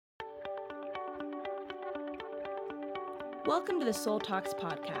Welcome to the Soul Talks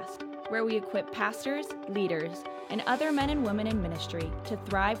podcast, where we equip pastors, leaders, and other men and women in ministry to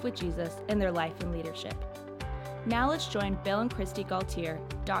thrive with Jesus in their life and leadership. Now let's join Bill and Christy Gaultier,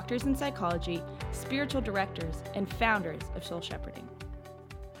 doctors in psychology, spiritual directors, and founders of Soul Shepherding.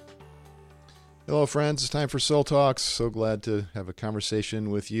 Hello, friends. It's time for Soul Talks. So glad to have a conversation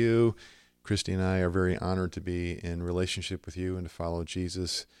with you. Christy and I are very honored to be in relationship with you and to follow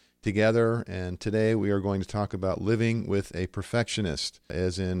Jesus together. And today we are going to talk about living with a perfectionist,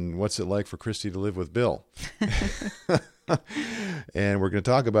 as in what's it like for Christy to live with Bill. And we're going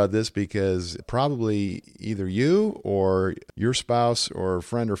to talk about this because probably either you or your spouse or a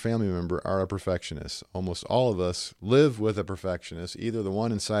friend or family member are a perfectionist. Almost all of us live with a perfectionist, either the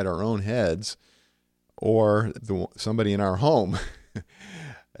one inside our own heads or somebody in our home.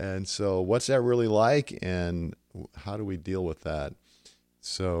 And so what's that really like, and how do we deal with that?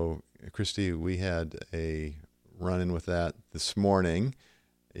 So, Christy, we had a run-in with that this morning.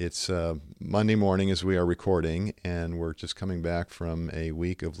 It's Monday morning as we are recording, and we're just coming back from a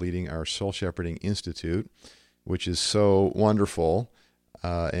week of leading our Soul Shepherding Institute, which is so wonderful.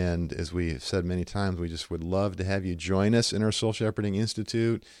 And as we have said many times, we just would love to have you join us in our Soul Shepherding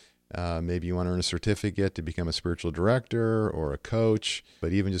Institute. Maybe you want to earn a certificate to become a spiritual director or a coach,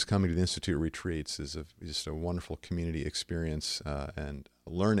 but even just coming to the Institute retreats is just a wonderful community experience and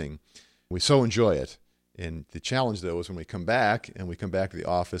learning. We so enjoy it. And the challenge, though, is when we come back to the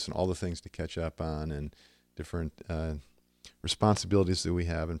office and all the things to catch up on and different responsibilities that we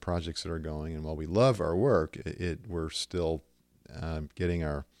have and projects that are going. And while we love our work, we're still getting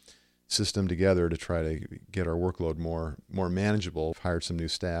our system together to try to get our workload more manageable. I've hired some new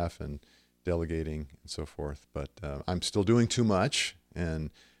staff and delegating and so forth, but I'm still doing too much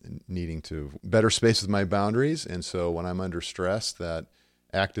and needing to better space with my boundaries. And so when I'm under stress, that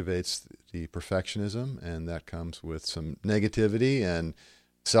activates the perfectionism, and that comes with some negativity and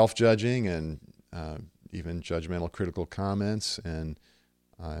self-judging and even judgmental, critical comments. And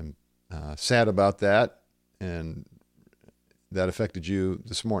I'm sad about that. And that affected you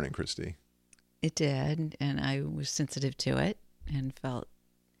this morning, Christy. It did, and I was sensitive to it and felt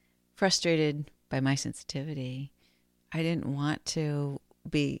frustrated by my sensitivity. I didn't want to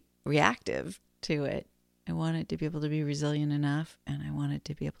be reactive to it. I wanted to be able to be resilient enough, and I wanted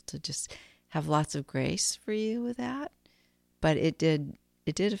to be able to just have lots of grace for you with that. But it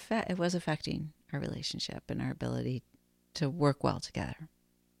was affecting our relationship and our ability to work well together.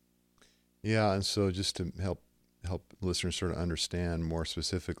 Yeah, and so just to help listeners sort of understand more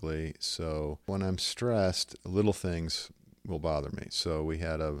specifically. So when I'm stressed, little things will bother me. So we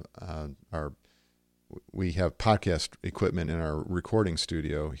had we have podcast equipment in our recording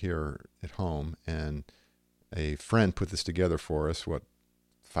studio here at home, and a friend put this together for us,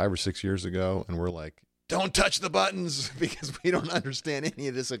 5 or 6 years ago, and we're like, don't touch the buttons because we don't understand any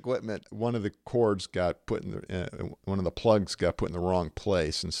of this equipment. One of the cords got put in one of the plugs got put in the wrong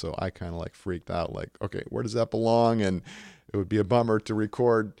place. And so I kind of like freaked out, like, okay, where does that belong? And it would be a bummer to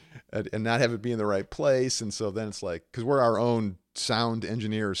record and not have it be in the right place. And so then it's like, because we're our own sound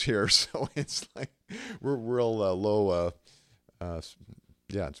engineers here. So it's like, we're real low.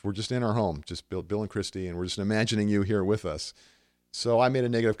 We're just in our home, just Bill and Christy, and we're just imagining you here with us. So I made a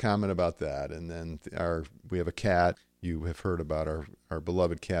negative comment about that, and then we have a cat. You have heard about our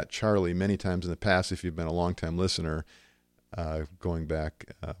beloved cat, Charlie, many times in the past if you've been a long-time listener, going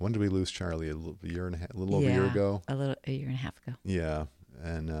back. When did we lose Charlie? A little over a year ago? A year and a half ago. Yeah,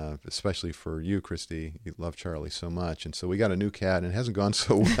 and especially for you, Christy, you love Charlie so much. And so we got a new cat, and it hasn't gone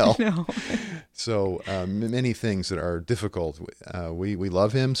so well. No. So many things that are difficult. We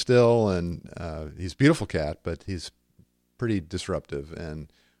love him still, and he's a beautiful cat, but he's pretty disruptive.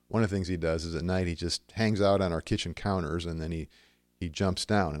 And one of the things he does is at night he just hangs out on our kitchen counters, and then he jumps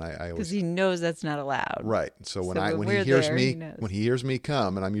down. And I because he knows that's not allowed. Right. So when he hears me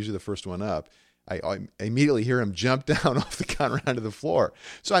come, and I'm usually the first one up, I immediately hear him jump down off the counter onto the floor.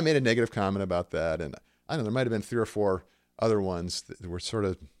 So I made a negative comment about that, and I don't know, there might have been 3 or 4 other ones that were sort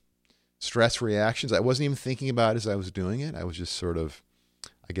of stress reactions. I wasn't even thinking about it as I was doing it. I was just sort of,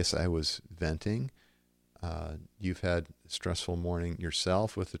 I guess I was venting. You've had a stressful morning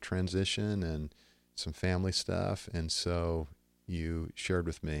yourself with the transition and some family stuff. And so you shared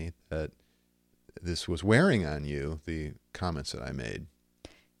with me that this was wearing on you, the comments that I made.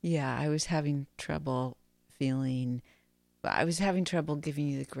 Yeah, I was having trouble giving you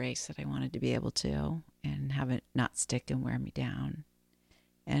the grace that I wanted to be able to, and have it not stick and wear me down.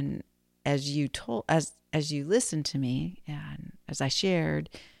 And as you listened to me, and as I shared,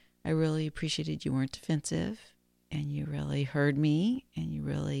 I really appreciated you weren't defensive, and you really heard me, and you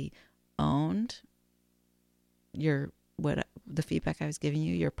really owned what the feedback I was giving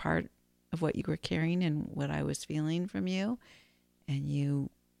you. You're part of what you were carrying and what I was feeling from you. And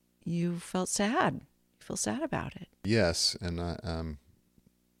you felt sad. You feel sad about it. Yes, and I'm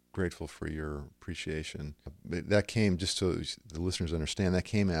grateful for your appreciation. That came, just so the listeners understand, that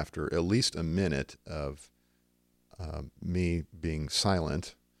came after at least a minute of me being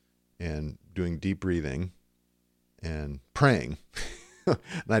silent and doing deep breathing and praying. And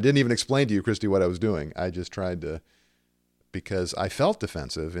I didn't even explain to you, Christy, what I was doing. I just tried to, because I felt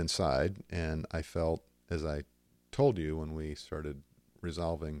defensive inside, and I felt, as I told you when we started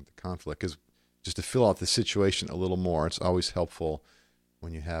resolving the conflict, because just to fill out the situation a little more, it's always helpful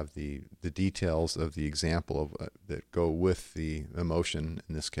when you have the details of the example of that go with the emotion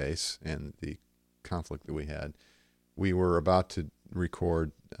in this case and the conflict that we had. We were about to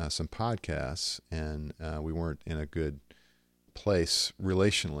record some podcasts, and we weren't in a good place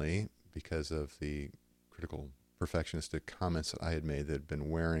relationally because of the critical perfectionistic comments that I had made that had been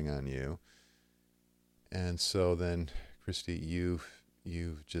wearing on you. And so then, Christy, you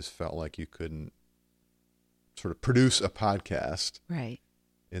just felt like you couldn't sort of produce a podcast Right.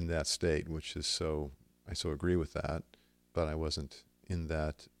 in that state, which is I so agree with that, but I wasn't in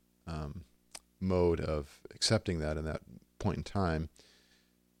that mode of accepting that in that point in time.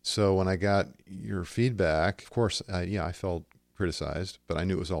 So when I got your feedback, of course, I felt criticized, but I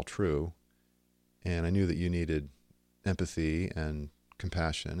knew it was all true. And I knew that you needed empathy and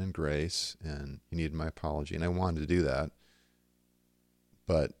compassion and grace, and you needed my apology, and I wanted to do that.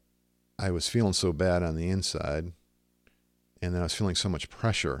 But I was feeling so bad on the inside, and then I was feeling so much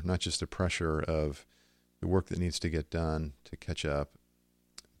pressure, not just the pressure of the work that needs to get done to catch up,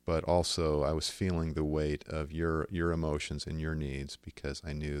 but also I was feeling the weight of your emotions and your needs, because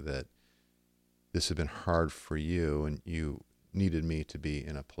I knew that this had been hard for you, and you needed me to be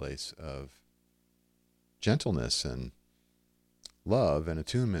in a place of gentleness and love and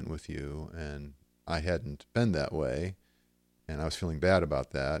attunement with you, and I hadn't been that way, and I was feeling bad about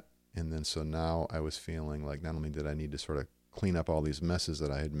that. And then so now I was feeling like not only did I need to sort of clean up all these messes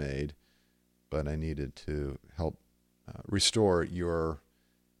that I had made, but I needed to help restore your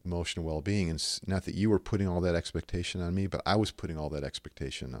emotional well-being. And not that you were putting all that expectation on me, but I was putting all that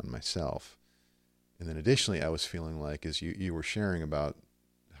expectation on myself. And then additionally, I was feeling like, as you were sharing about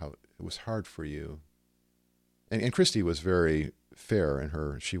how it was hard for you, and Christy was very fair in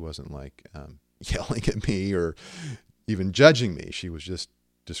her, she wasn't like yelling at me or even judging me. She was just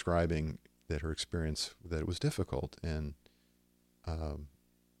describing that her experience, that it was difficult. And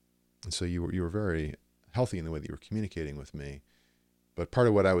so you were very healthy in the way that you were communicating with me. But part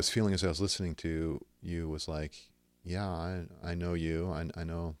of what I was feeling as I was listening to you was like, yeah, I know you. I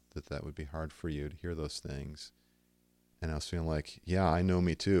know that would be hard for you to hear those things. And I was feeling like, yeah, I know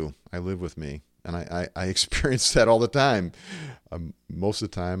me too. I live with me. And I experience that all the time. Most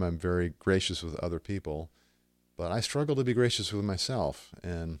of the time, I'm very gracious with other people, but I struggle to be gracious with myself.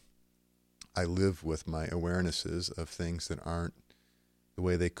 And I live with my awarenesses of things that aren't the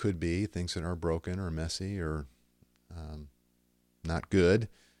way they could be, things that are broken or messy or not good.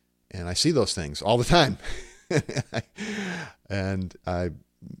 And I see those things all the time. And I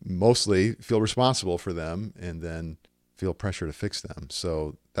mostly feel responsible for them and then feel pressure to fix them.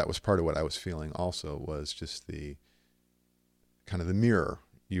 So that was part of what I was feeling also, was just the kind of the mirror.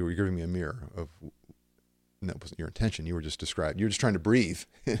 You were giving me a mirror of, and that wasn't your intention. You were just trying to breathe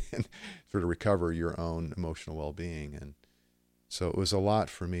and sort of recover your own emotional well-being. And so it was a lot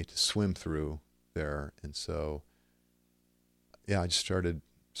for me to swim through there. And so, yeah, I just started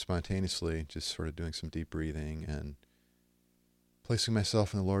spontaneously just sort of doing some deep breathing and placing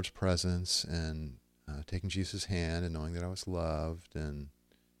myself in the Lord's presence and taking Jesus' hand and knowing that I was loved and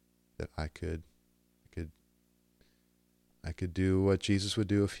that I could do what Jesus would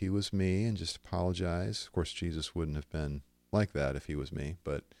do if he was me and just apologize. Of course, Jesus wouldn't have been like that if he was me,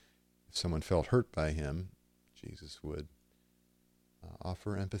 but if someone felt hurt by him, Jesus would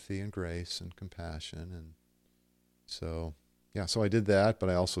offer empathy and grace and compassion. And so, yeah, so I did that, but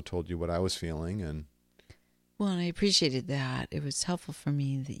I also told you what I was feeling. And well, and I appreciated that. It was helpful for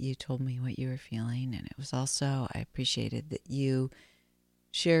me that you told me what you were feeling. And it was also, I appreciated that you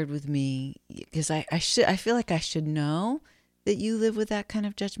shared with me, because I feel like I should know that you live with that kind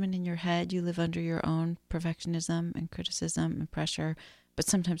of judgment in your head. You live under your own perfectionism and criticism and pressure. But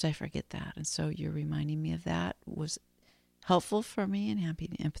sometimes I forget that. And so you're reminding me of that was helpful for me and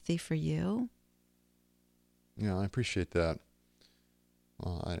having empathy for you. Yeah, I appreciate that.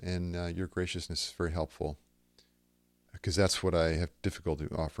 And your graciousness is very helpful, because that's what I have difficulty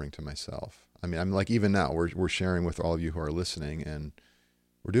offering to myself. I mean, I'm like, even now, we're sharing with all of you who are listening, and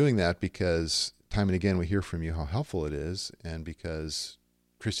we're doing that because time and again we hear from you how helpful it is, and because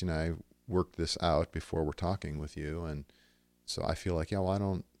Christy and I worked this out before we're talking with you, and so I feel like, yeah, well,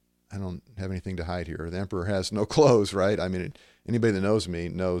 I don't have anything to hide here. The emperor has no clothes, right? I mean, anybody that knows me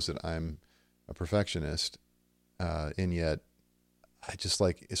knows that I'm a perfectionist, and yet I just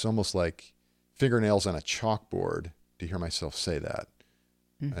like, it's almost like fingernails on a chalkboard to hear myself say that.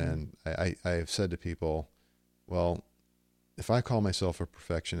 Mm-hmm. And I have said to people, well, if I call myself a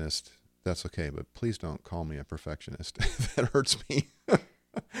perfectionist, that's okay, but please don't call me a perfectionist. That hurts me.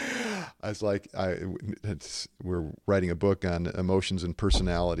 I was like, we're writing a book on emotions and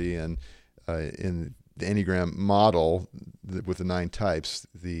personality, and in the Enneagram model with the 9 types,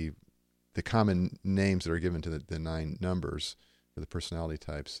 the common names that are given to the 9 numbers for the personality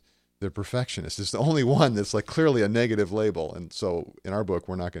types, they're perfectionists. It's the only one that's like clearly a negative label, and so in our book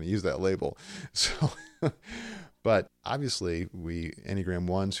we're not going to use that label. So, but obviously we Enneagram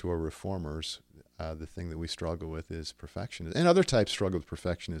 1s who are reformers, the thing that we struggle with is perfectionism. And other types struggle with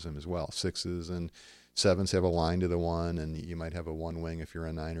perfectionism as well. 6s and 7s have a line to the 1, and you might have a 1 wing if you're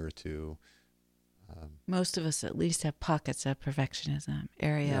a 9 or a 2. Most of us at least have pockets of perfectionism,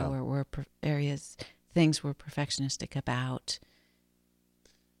 where things we're perfectionistic about.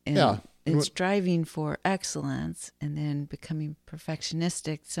 And striving for excellence and then becoming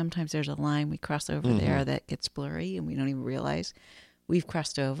perfectionistic, sometimes there's a line we cross over there that gets blurry and we don't even realize we've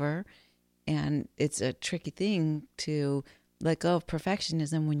crossed over. And it's a tricky thing to let go of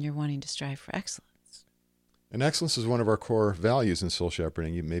perfectionism when you're wanting to strive for excellence. And excellence is one of our core values in soul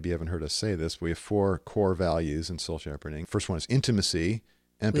shepherding. You maybe haven't heard us say this, but we have 4 core values in soul shepherding. First one is intimacy,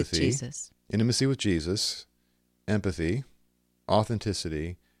 empathy. With Jesus. Intimacy with Jesus, empathy,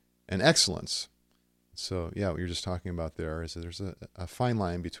 authenticity, and excellence. So, yeah, what you're just talking about there is that there's a fine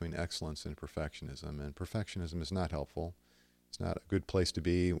line between excellence and perfectionism, and perfectionism is not helpful. It's not a good place to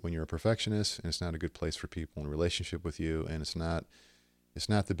be when you're a perfectionist, and it's not a good place for people in relationship with you, and it's not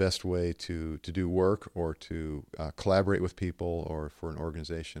the best way to do work or to collaborate with people or for an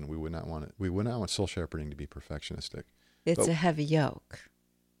organization. We would not want soul shepherding to be perfectionistic. It's a heavy yoke.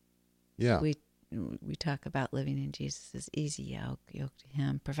 Yeah. We talk about living in Jesus' easy yoke to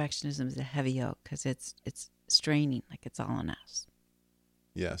him. Perfectionism is a heavy yoke because it's straining, like it's all on us.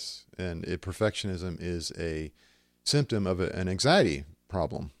 Yes, and perfectionism is a symptom of an anxiety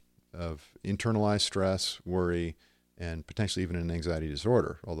problem, of internalized stress, worry, and potentially even an anxiety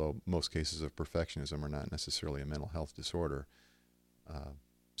disorder, although most cases of perfectionism are not necessarily a mental health disorder.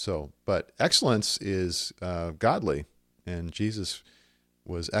 But excellence is godly, and Jesus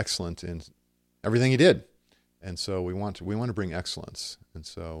was excellent in everything he did. And so we want to bring excellence. And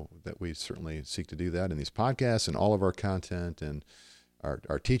so that we certainly seek to do that in these podcasts and all of our content and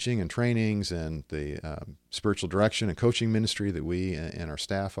our teaching and trainings and the spiritual direction and coaching ministry that we and our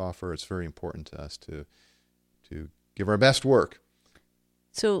staff offer. It's very important to us to give our best work.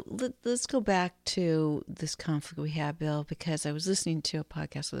 So let's go back to this conflict we have, Bill, because I was listening to a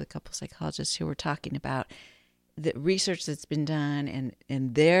podcast with a couple of psychologists who were talking about the research that's been done,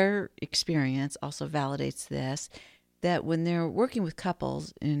 and their experience also validates this, that when they're working with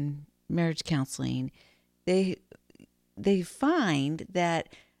couples in marriage counseling, they find that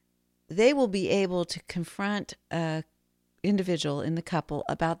they will be able to confront a individual in the couple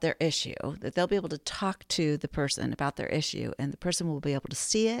about their issue, that they'll be able to talk to the person about their issue, and the person will be able to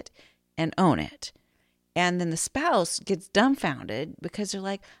see it and own it. And then the spouse gets dumbfounded because they're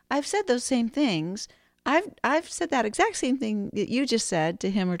like, I've said those same things. I've said that exact same thing that you just said to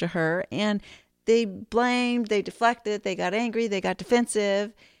him or to her, and they blamed, they deflected, they got angry, they got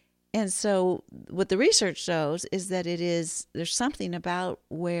defensive. And so what the research shows is that there's something about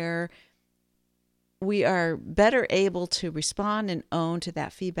where we are better able to respond and own to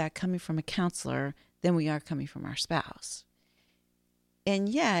that feedback coming from a counselor than we are coming from our spouse. And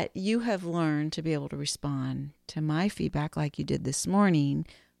yet you have learned to be able to respond to my feedback like you did this morning,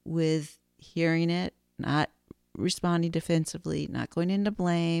 with hearing it, not responding defensively, not going into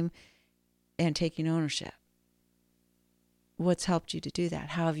blame, and taking ownership. What's helped you to do that?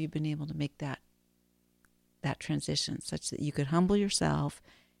 How have you been able to make that transition such that you could humble yourself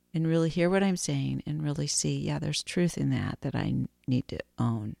and really hear what I'm saying and really see, yeah, there's truth in that I need to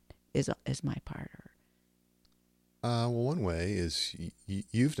own is my part? Well, one way is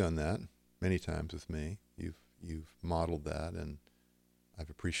you've done that many times with me. You've modeled that, and I've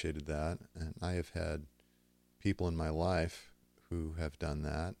appreciated that. And I have had people in my life who have done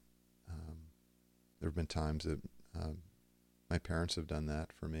that. There have been times that my parents have done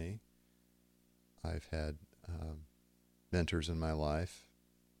that for me. I've had mentors in my life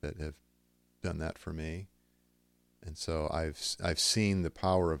that have done that for me. And so I've seen the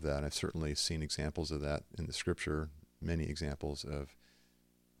power of that. I've certainly seen examples of that in the Scripture, many examples of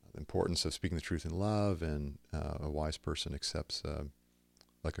the importance of speaking the truth in love, and a wise person accepts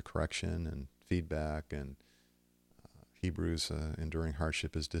like a correction and feedback, and Hebrews, enduring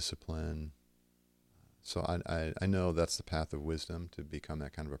hardship is discipline. So I know that's the path of wisdom, to become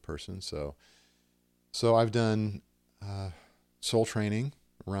that kind of a person. So I've done soul training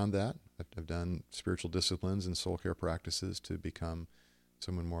around that. I've done spiritual disciplines and soul care practices to become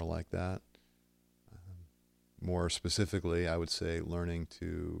someone more like that. More specifically, I would say learning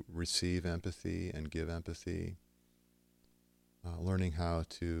to receive empathy and give empathy, learning how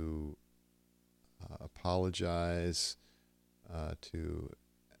to apologize,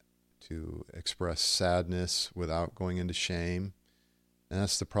 to express sadness without going into shame. And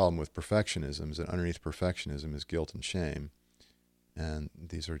that's the problem with perfectionism, is that underneath perfectionism is guilt and shame. And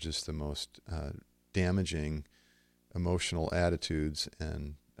these are just the most damaging emotional attitudes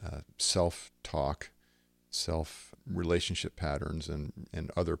and self-talk, self-relationship patterns,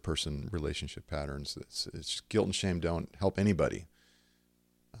 and other person relationship patterns. It's guilt and shame don't help anybody.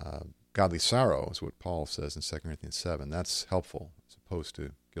 Godly sorrow is what Paul says in 2 Corinthians 7. That's helpful as opposed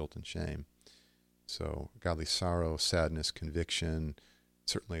to guilt and shame. So godly sorrow, sadness, conviction.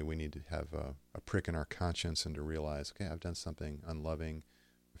 Certainly we need to have a prick in our conscience and to realize, okay, I've done something unloving,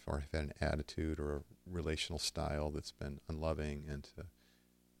 or I've had an attitude or a relational style that's been unloving, and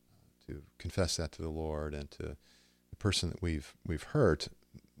to confess that to the Lord, and to the person that we've hurt.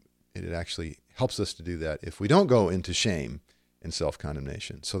 It actually helps us to do that if we don't go into shame and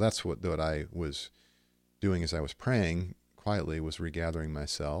self-condemnation. So that's what I was doing as I was praying quietly, was regathering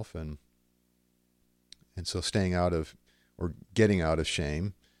myself, and so staying out of, or getting out of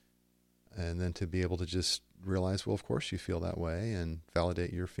shame, and then to be able to just realize, well, of course you feel that way, and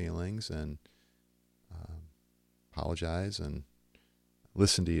validate your feelings, and apologize, and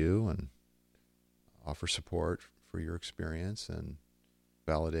listen to you, and offer support for your experience, and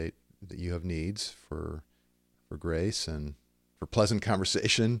validate that you have needs for grace and for pleasant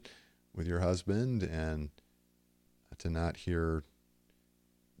conversation with your husband, and to not hear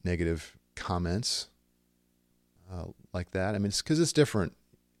negative comments like that. I mean, it's because it's different.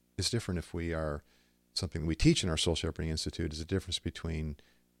 It's different if we are, something we teach in our Soul Shepherding Institute is a difference between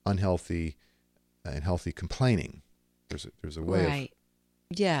unhealthy and healthy complaining. There's a way right.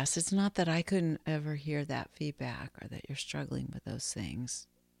 Yes, it's not that I couldn't ever hear that feedback, or that you're struggling with those things.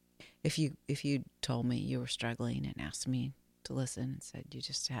 If you told me you were struggling and asked me to listen and said you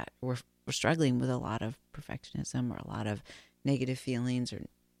just we're struggling with a lot of perfectionism, or a lot of negative feelings, or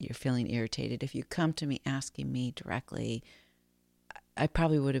you're feeling irritated, if you come to me asking me directly, I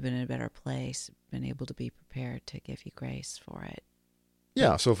probably would have been in a better place, been able to be prepared to give you grace for it.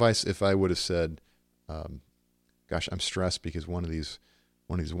 Yeah. So if I would have said, gosh, I'm stressed because one of these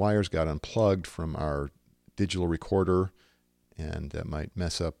wires got unplugged from our digital recorder, and that might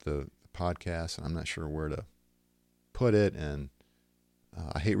mess up the podcast, and I'm not sure where to put it, and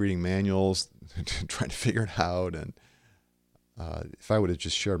I hate reading manuals, trying to figure it out, and if I would have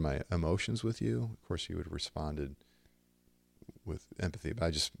just shared my emotions with you, of course you would have responded with empathy, but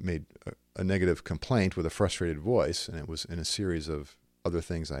I just made a negative complaint with a frustrated voice, and it was in a series of other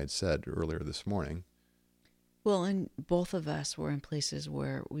things I had said earlier this morning. Well, and both of us were in places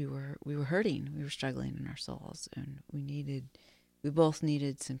where we were hurting, we were struggling in our souls, and we both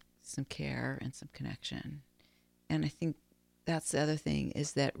needed some care and some connection. And I think that's the other thing,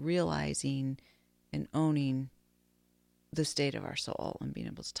 is that realizing and owning the state of our soul and being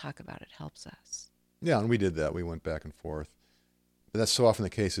able to talk about it helps us. Yeah, and we did that. We went back and forth. But that's so often the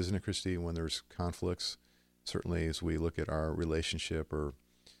case, isn't it, Christy, when there's conflicts? Certainly as we look at our relationship or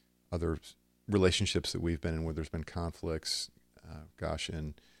other relationships that we've been in where there's been conflicts,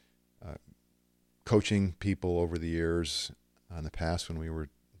 and coaching people over the years, in the past when we were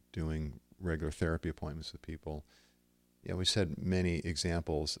doing regular therapy appointments with people, we had many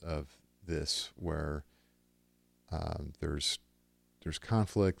examples of this where there's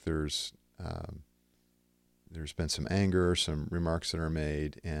conflict, there's been some anger, some remarks that are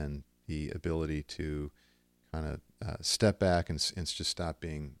made, and the ability to kind of step back and just stop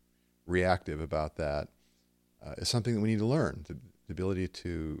being reactive about that is something that we need to learn. The ability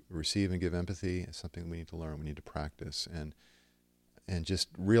to receive and give empathy is something we need to learn. We need to practice, and just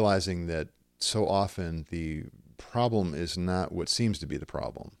realizing that so often the problem is not what seems to be the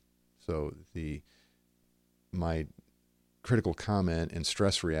problem. So my critical comment and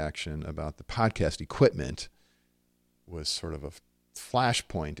stress reaction about the podcast equipment was sort of a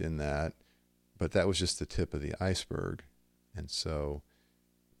flashpoint in that, but that was just the tip of the iceberg. And so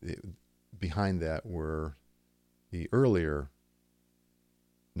behind that were the earlier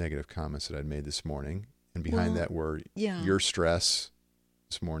negative comments that I'd made this morning. And behind that were your stress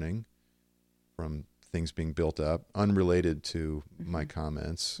this morning from things being built up, unrelated to my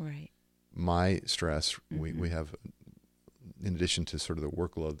comments. Right. My stress, we have, in addition to sort of the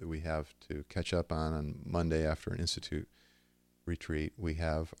workload that we have to catch up on Monday after an Institute retreat, we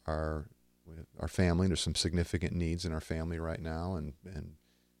have our family. There's some significant needs in our family right now, and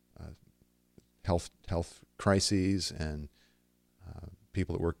health crises, and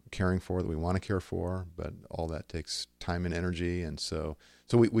people that we're caring for, that we want to care for, but all that takes time and energy, and so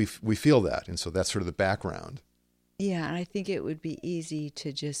we feel that, and so that's sort of the background. Yeah, and I think it would be easy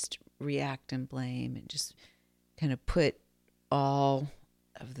to just react and blame and just kind of put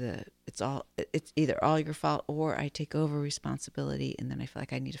it's either all your fault or I take over responsibility, and then I feel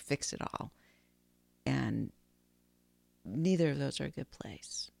like I need to fix it all. And neither of those are a good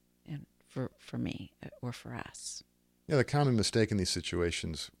place, and for me or for us. Yeah, the common mistake in these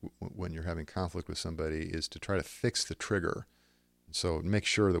situations when you're having conflict with somebody is to try to fix the trigger. So make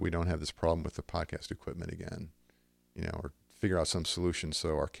sure that we don't have this problem with the podcast equipment again, or figure out some solution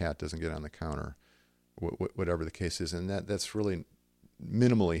so our cat doesn't get on the counter, whatever the case is. And that's really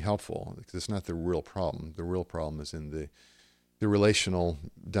minimally helpful, because it's not the real problem. The real problem is in the relational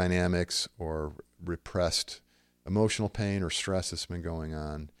dynamics or repressed emotional pain or stress that's been going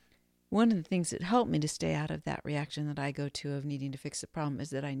on. One of the things that helped me to stay out of that reaction that I go to of needing to fix the problem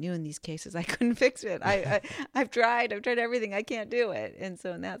is that I knew in these cases I couldn't fix it. I've tried everything. I can't do it. And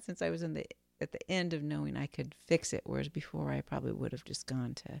so in that sense, I was at the end of knowing I could fix it, whereas before I probably would have just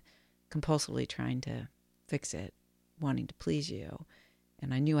gone to compulsively trying to fix it, wanting to please you.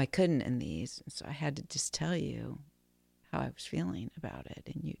 And I knew I couldn't in these, so I had to just tell you how I was feeling about it.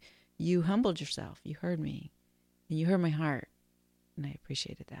 And you humbled yourself. You heard me, and you heard my heart, and I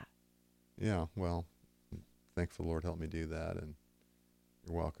appreciated that. Yeah, well, thankful Lord helped me do that, and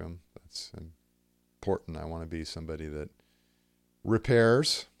you're welcome. That's important. I want to be somebody that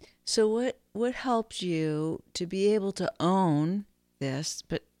repairs. So what helps you to be able to own this,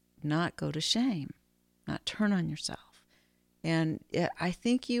 but not go to shame, not turn on yourself? And I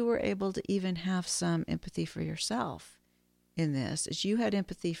think you were able to even have some empathy for yourself in this, as you had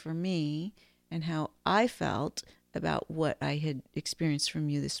empathy for me and how I felt about what I had experienced from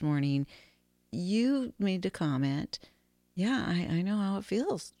you this morning. You made a comment, yeah, I know how it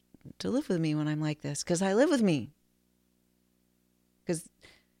feels to live with me when I'm like this, because I live with me. Because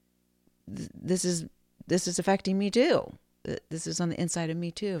this is affecting me too. This is on the inside of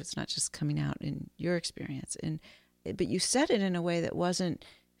me too. It's not just coming out in your experience. But you said it in a way that wasn't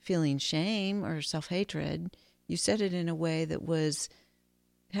feeling shame or self-hatred. You said it in a way that was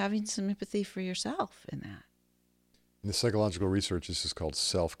having some empathy for yourself in that. In the psychological research, this is called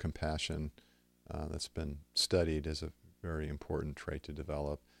self-compassion. That's been studied as a very important trait to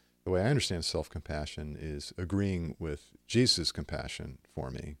develop. The way I understand self-compassion is agreeing with Jesus' compassion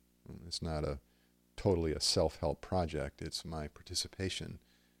for me. It's not totally a self-help project. It's my participation.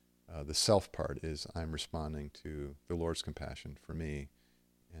 The self part is I'm responding to the Lord's compassion for me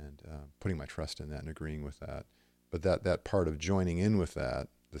and putting my trust in that and agreeing with that. But that part of joining in with that,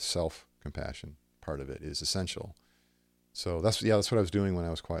 the self-compassion part of it, is essential. So that's what I was doing when I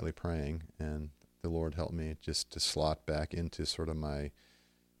was quietly praying, and the Lord helped me just to slot back into sort of my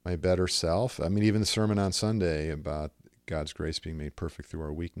better self. I mean, even the sermon on Sunday about God's grace being made perfect through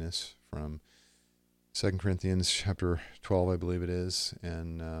our weakness from 2 Corinthians chapter 12, I believe it is.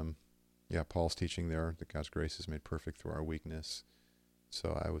 And Paul's teaching there that God's grace is made perfect through our weakness.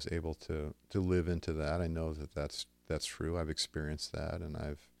 So I was able to live into that. I know that that's true. I've experienced that, and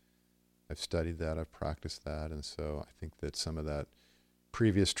I've studied that. I've practiced that. And so I think that some of that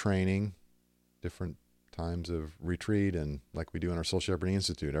previous training, different times of retreat, and like we do in our Soul Shepherding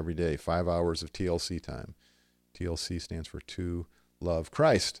Institute every day, 5 hours of TLC time. TLC stands for To Love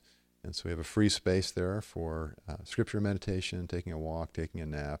Christ. And so we have a free space there for scripture meditation, taking a walk, taking a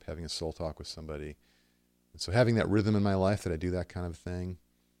nap, having a soul talk with somebody. And so having that rhythm in my life that I do that kind of thing,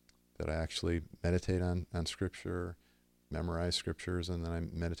 that I actually meditate on scripture, memorize scriptures, and then I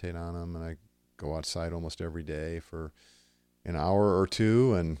meditate on them, and I go outside almost every day for an hour or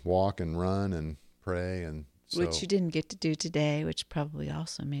two and walk and run and pray. And so, which you didn't get to do today, which probably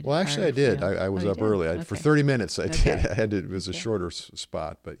also made it well, actually I did. I was up early. Okay. For 30 minutes I did. Okay. It was a shorter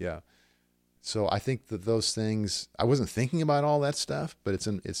spot, but yeah. So I think that those things, I wasn't thinking about all that stuff, but it's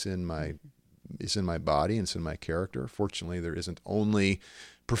in my body and it's in my character. Fortunately, there isn't only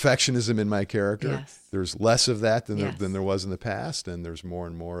perfectionism in my character. Yes. There's less of that than Yes. there was in the past, and there's more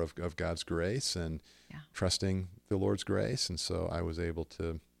and more of God's grace and trusting the Lord's grace. And so I was able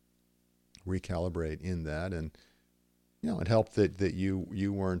to recalibrate in that, and it helped that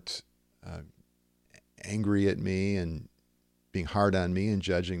you weren't angry at me and being hard on me and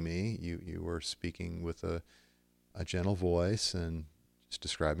judging me. You were speaking with a gentle voice and just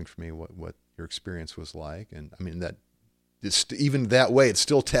describing for me what your experience was like. And I mean, that even that way, it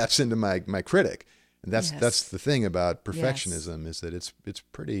still taps into my critic. And that's the thing about perfectionism, is that it's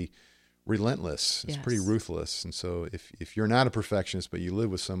pretty relentless. It's pretty ruthless. And so if you're not a perfectionist, but you live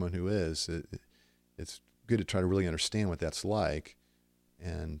with someone who is, it's good to try to really understand what that's like.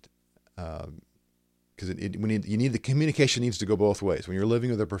 And because the communication needs to go both ways. When you're living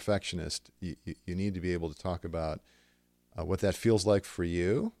with a perfectionist, you need to be able to talk about what that feels like for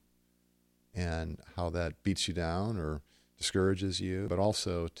you and how that beats you down or discourages you, but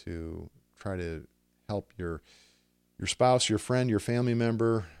also to try to help your spouse, your friend, your family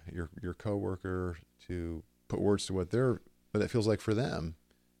member, your coworker, to put words to what that feels like for them,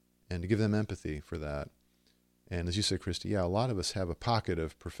 and to give them empathy for that. And as you said, Christy, a lot of us have a pocket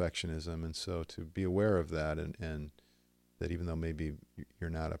of perfectionism, and so to be aware of that, and that even though maybe you're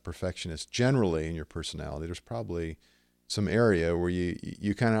not a perfectionist generally in your personality, there's probably some area where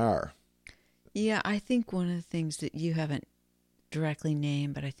you kind of are. Yeah, I think one of the things that you haven't directly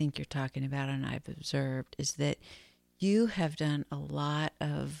named, but I think you're talking about and I've observed, is that you have done a lot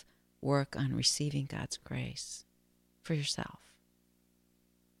of work on receiving God's grace for yourself.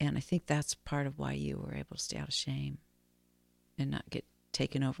 And I think that's part of why you were able to stay out of shame and not get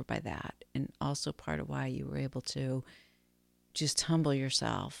taken over by that. And also part of why you were able to just humble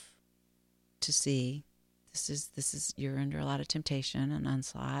yourself to see this is you're under a lot of temptation and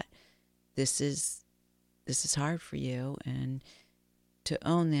onslaught. This is hard for you, and to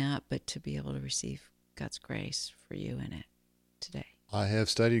own that, but to be able to receive God's grace for you in it today. I have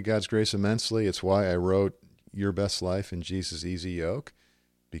studied God's grace immensely. It's why I wrote Your Best Life in Jesus' Easy Yoke,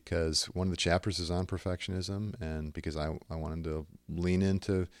 because one of the chapters is on perfectionism, and because I wanted to lean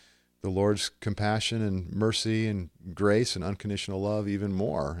into the Lord's compassion and mercy and grace and unconditional love even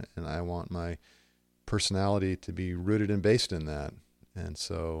more. And I want my personality to be rooted and based in that. And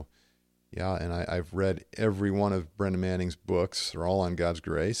so, and I've read every one of Brennan Manning's books. They're all on God's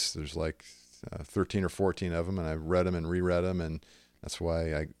grace. There's like 13 or 14 of them, and I've read them and reread them, and that's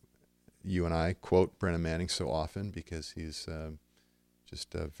why you and I quote Brennan Manning so often, because he's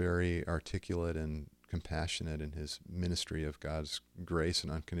just very articulate and compassionate in his ministry of God's grace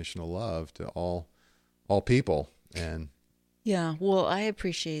and unconditional love to all people. And yeah, well, I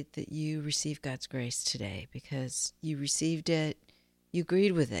appreciate that you received God's grace today, because you received it, you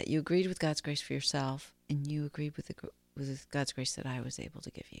agreed with it, you agreed with God's grace for yourself, and you agreed with God's grace that I was able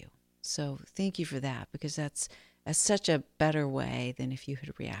to give you. So thank you for that, because that's such a better way than if you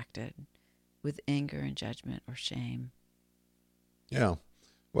had reacted with anger and judgment or shame. Yeah.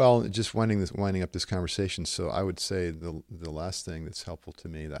 Well, just winding up this conversation, so I would say the last thing that's helpful to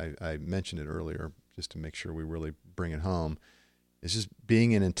me, that I mentioned it earlier, just to make sure we really bring it home, is just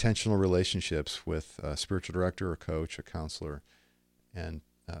being in intentional relationships with a spiritual director, a coach, a counselor, and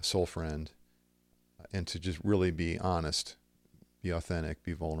a soul friend, and to just really be honest, be authentic,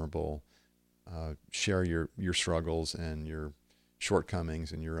 be vulnerable, share your struggles and your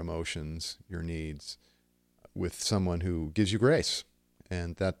shortcomings and your emotions, your needs, with someone who gives you grace.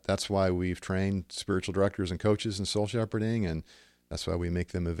 And that's why we've trained spiritual directors and coaches in soul shepherding, and that's why we make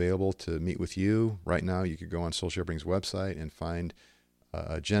them available to meet with you. Right now, you could go on Soul Shepherding's website and find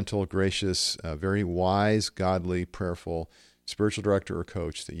a gentle, gracious, very wise, godly, prayerful spiritual director or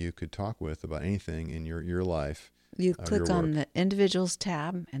coach that you could talk with about anything in your life. You click on the individuals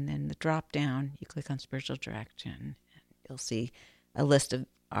tab, and then the drop down, you click on spiritual direction, and you'll see a list of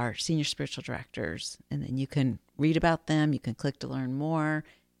our senior spiritual directors, and then you can read about them, you can click to learn more,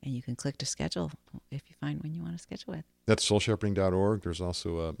 and you can click to schedule if you find when you want to schedule with. That's soulshepherding.org. There's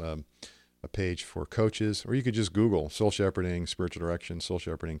also a page for coaches, or you could just Google Soul Shepherding, Spiritual Direction, Soul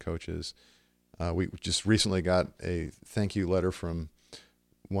Shepherding Coaches. We just recently got a thank you letter from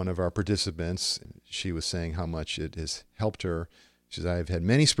one of our participants. She was saying how much it has helped her. She says, I've had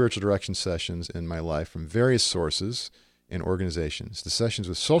many spiritual direction sessions in my life from various sources and organizations. The sessions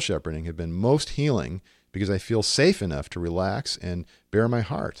with Soul Shepherding have been most healing because I feel safe enough to relax and bare my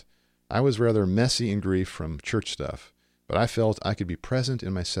heart. I was rather messy in grief from church stuff, but I felt I could be present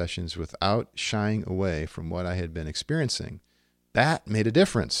in my sessions without shying away from what I had been experiencing. That made a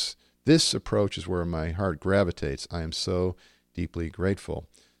difference. This approach is where my heart gravitates. I am so deeply grateful.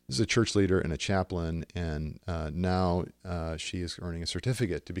 This is a church leader and a chaplain, and now she is earning a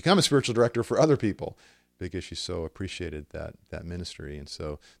certificate to become a spiritual director for other people, because she so appreciated that ministry. And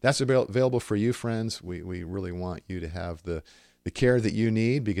so that's available for you, friends. We really want you to have the the care that you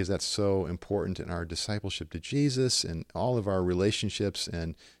need, because that's so important in our discipleship to Jesus and all of our relationships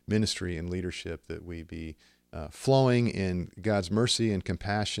and ministry and leadership, that we be flowing in God's mercy and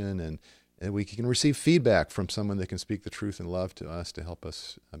compassion, and we can receive feedback from someone that can speak the truth and love to us to help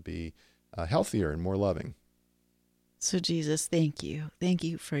us be healthier and more loving. So Jesus, thank you. Thank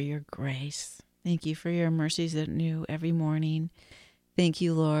you for your grace. Thank you for your mercies that are new every morning. Thank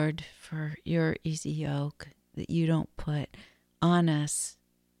you, Lord, for your easy yoke, that you don't put on us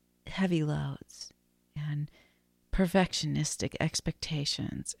heavy loads and perfectionistic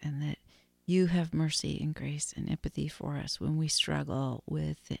expectations, and that you have mercy and grace and empathy for us when we struggle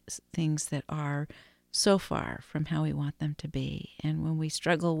with things that are so far from how we want them to be, and when we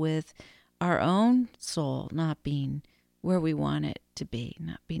struggle with our own soul not being where we want it to be,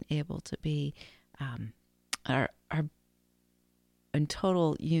 not being able to be our in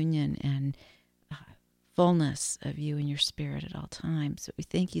total union and fullness of you and your Spirit at all times. So we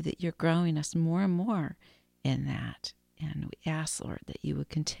thank you that you're growing us more and more in that. And we ask, Lord, that you would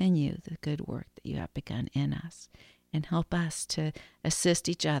continue the good work that you have begun in us, and help us to assist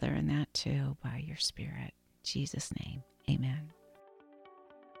each other in that too by your Spirit. In Jesus' name, amen.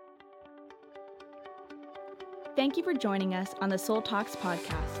 Thank you for joining us on the Soul Talks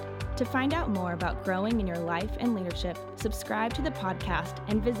podcast. To find out more about growing in your life and leadership, subscribe to the podcast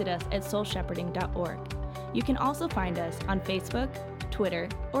and visit us at soulshepherding.org. You can also find us on Facebook, Twitter,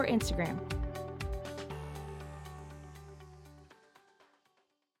 or Instagram.